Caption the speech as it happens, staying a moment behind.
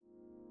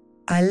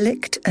I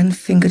licked and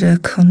fingered her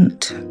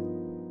cunt.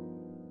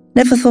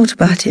 Never thought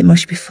about it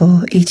much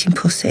before, eating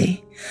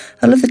pussy.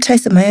 I love the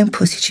taste of my own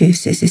pussy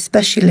juices,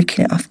 especially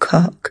licking it off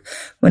cock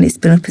when it's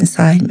been up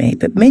inside me,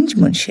 but minge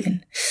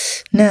munching?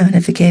 No, I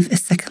never gave it a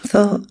second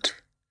thought.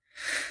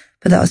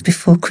 But that was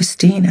before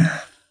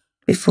Christina,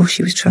 before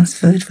she was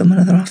transferred from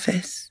another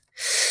office.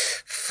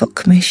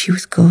 Fuck me, she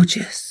was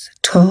gorgeous,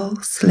 tall,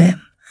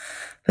 slim,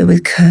 but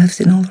with curves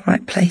in all the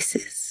right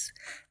places.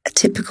 A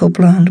typical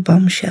blonde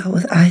bombshell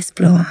with ice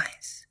blue eyes.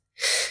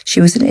 She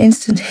was an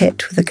instant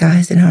hit with the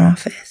guys in her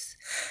office,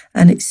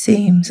 and it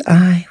seems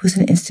I was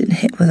an instant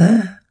hit with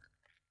her.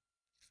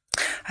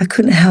 I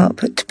couldn't help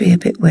but to be a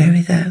bit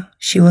wary though.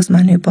 She was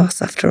my new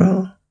boss after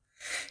all.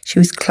 She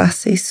was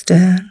classy,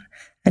 stern,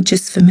 and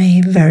just for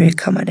me, very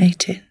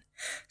accommodating.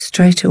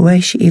 Straight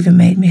away she even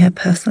made me her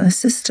personal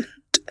assistant.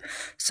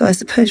 So I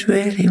suppose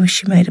really when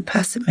she made a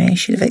pass at me,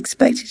 she'd have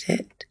expected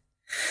it.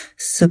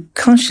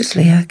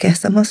 Subconsciously, I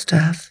guess I must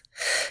have,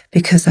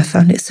 because I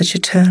found it such a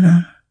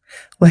turn-on,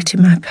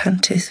 wetting my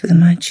panties with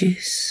my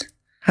juice.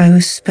 I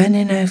was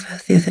bending over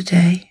the other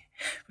day,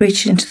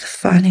 reaching into the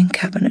filing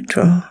cabinet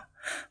drawer,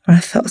 when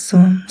I felt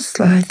someone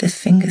slide their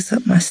fingers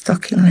up my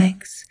stocking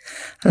legs,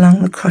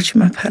 along the crotch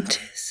of my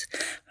panties,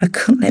 my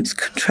cunt lips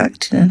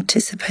contracted in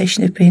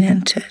anticipation of being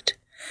entered,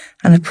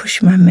 and I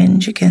pushed my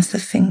minge against the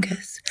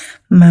fingers,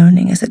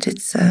 moaning as I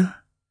did so.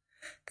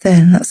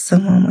 Then that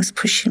someone was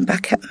pushing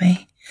back at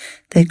me,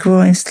 their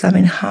groin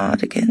slamming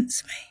hard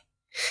against me.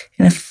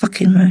 In a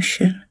fucking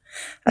motion,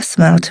 I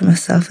smiled to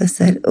myself and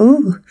said,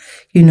 "Ooh,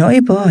 you naughty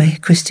boy,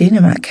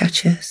 Christina might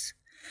catch us."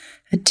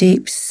 A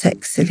deep,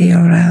 sexily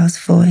aroused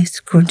voice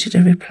grunted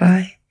a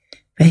reply.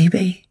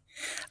 "Baby,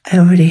 I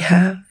already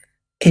have.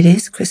 It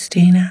is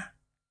Christina."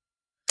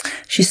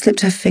 She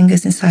slipped her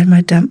fingers inside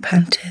my damp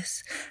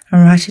panties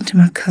and right into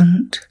my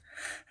cunt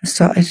and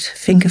started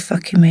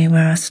finger-fucking me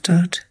where I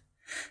stood,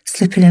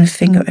 slipping in a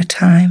finger at a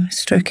time,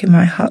 stroking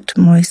my hot,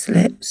 moist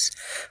lips,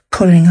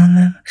 pulling on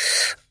them.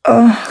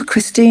 "Oh,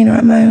 Christina,"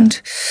 I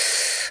moaned.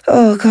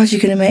 "Oh, God,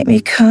 you're going to make me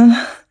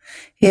come?"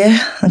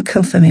 "Yeah, and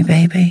come for me,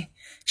 baby,"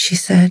 she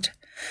said.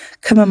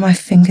 "Come on my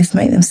fingers,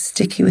 make them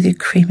sticky with your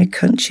creamy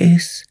cunt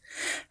juice.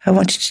 I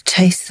want you to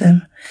taste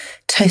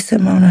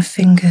them on her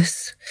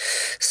fingers.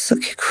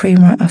 Suck your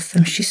cream right off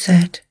them," she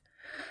said.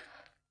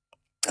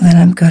 "And then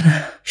I'm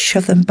gonna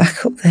shove them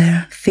back up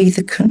there and feed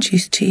the cunt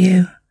juice to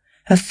you."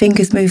 Her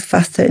fingers moved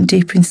faster and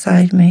deeper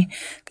inside me,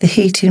 the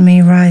heat in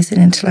me rising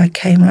until I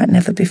came like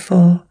never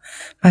before.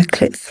 My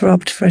clit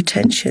throbbed for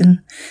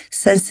attention.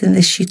 Sensing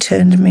this, she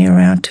turned me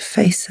around to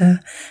face her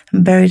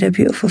and buried her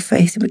beautiful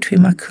face in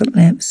between my cunt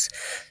lips,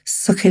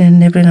 sucking and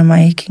nibbling on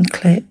my aching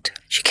clit.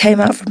 She came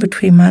out from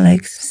between my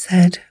legs and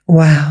said,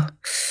 "Wow,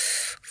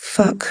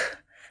 fuck,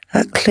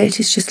 that clit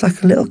is just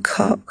like a little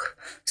cock,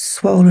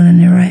 swollen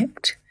and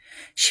erect."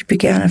 She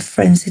began a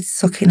frenzied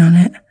sucking on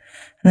it,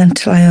 and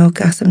until I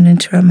orgasmed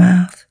into her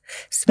mouth,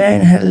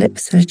 smearing her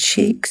lips and her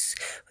cheeks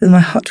with my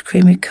hot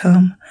creamy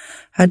cum.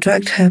 I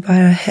dragged her by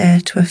her hair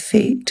to her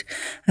feet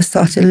and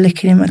started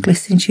licking in my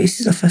glistening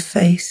juices off her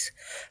face.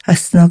 I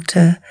snugged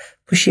her,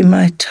 pushing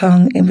my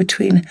tongue in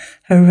between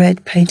her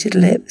red painted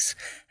lips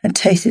and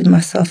tasted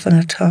myself on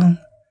her tongue.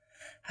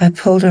 I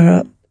pulled her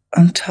up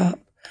on top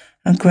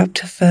and grabbed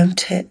her firm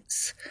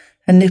tits.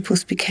 Her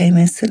nipples became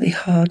instantly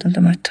hard under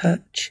my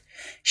touch.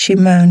 She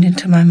moaned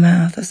into my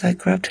mouth as I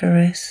grabbed her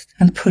wrist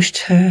and pushed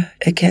her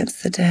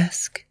against the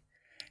desk.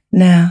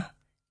 "Now,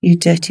 you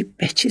dirty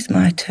bitch, it's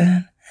my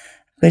turn.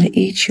 I'm going to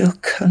eat your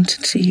cunt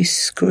until you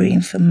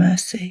scream for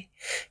mercy."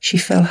 She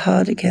fell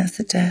hard against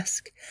the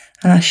desk,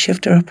 and I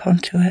shoved her up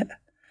onto it.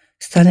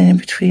 Standing in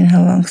between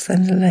her long,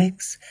 slender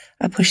legs,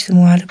 I pushed them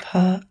wide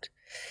apart.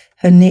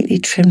 Her neatly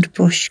trimmed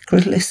bush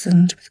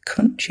glistened with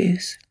cunt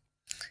juice.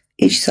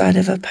 Each side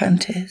of her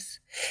panties,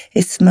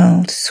 it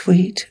smelled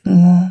sweet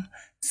and warm,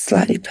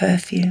 slightly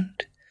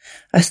perfumed.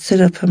 I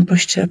stood up and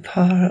brushed her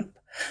paw up,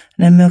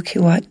 and her milky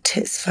white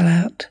tits fell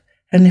out,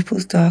 her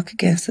nipples dark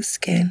against the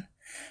skin.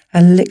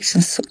 I licked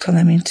and sucked on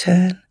them in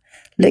turn,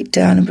 licked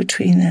down in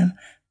between them,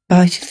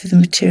 biting through the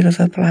material of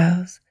her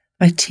blouse,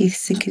 my teeth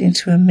sinking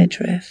into her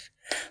midriff.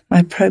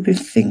 My probing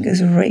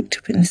fingers raked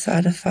up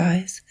inside her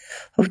thighs,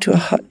 up to a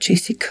hot,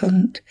 juicy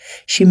cunt.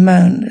 She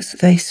moaned as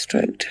they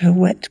stroked her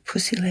wet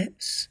pussy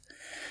lips.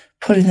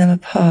 Pulling them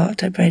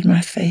apart, I buried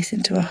my face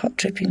into a hot,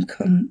 dripping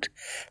cunt,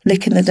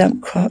 licking the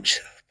damp crotch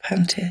of her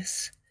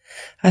panties.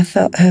 I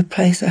felt her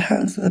place her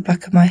hands on the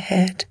back of my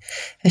head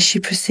as she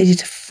proceeded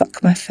to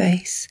fuck my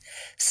face,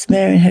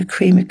 smearing her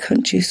creamy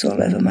cunt juice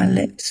all over my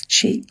lips,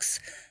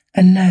 cheeks,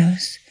 and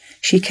nose.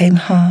 She came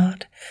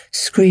hard,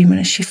 screaming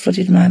as she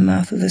flooded my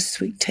mouth with her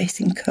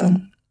sweet-tasting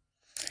cum.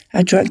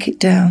 I drank it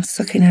down,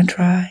 sucking her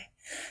dry.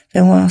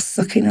 Then while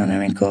sucking on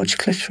her engorged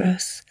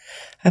clitoris,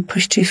 I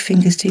pushed 2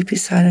 fingers deep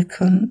inside her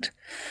cunt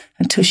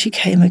until she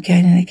came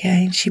again and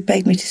again. She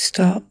begged me to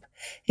stop.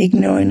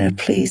 Ignoring her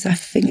pleas, I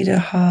fingered her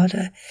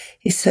harder,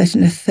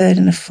 inserting a third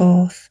and a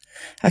fourth.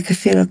 I could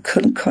feel her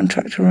cunt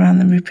contract around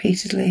them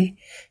repeatedly.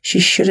 She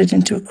shuddered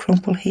into a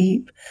crumpled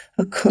heap,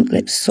 her cunt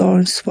lips sore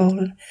and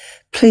swollen.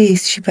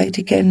 "Please," she begged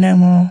again, "no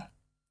more."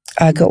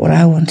 I got what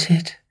I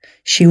wanted.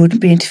 She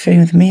wouldn't be interfering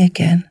with me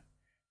again,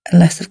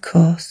 unless, of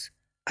course,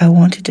 I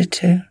wanted her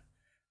to.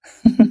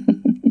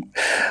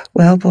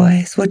 Well,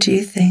 boys, what do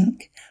you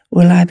think?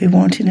 Will I be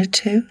wanting her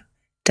to?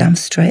 Damn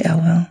straight I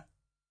will.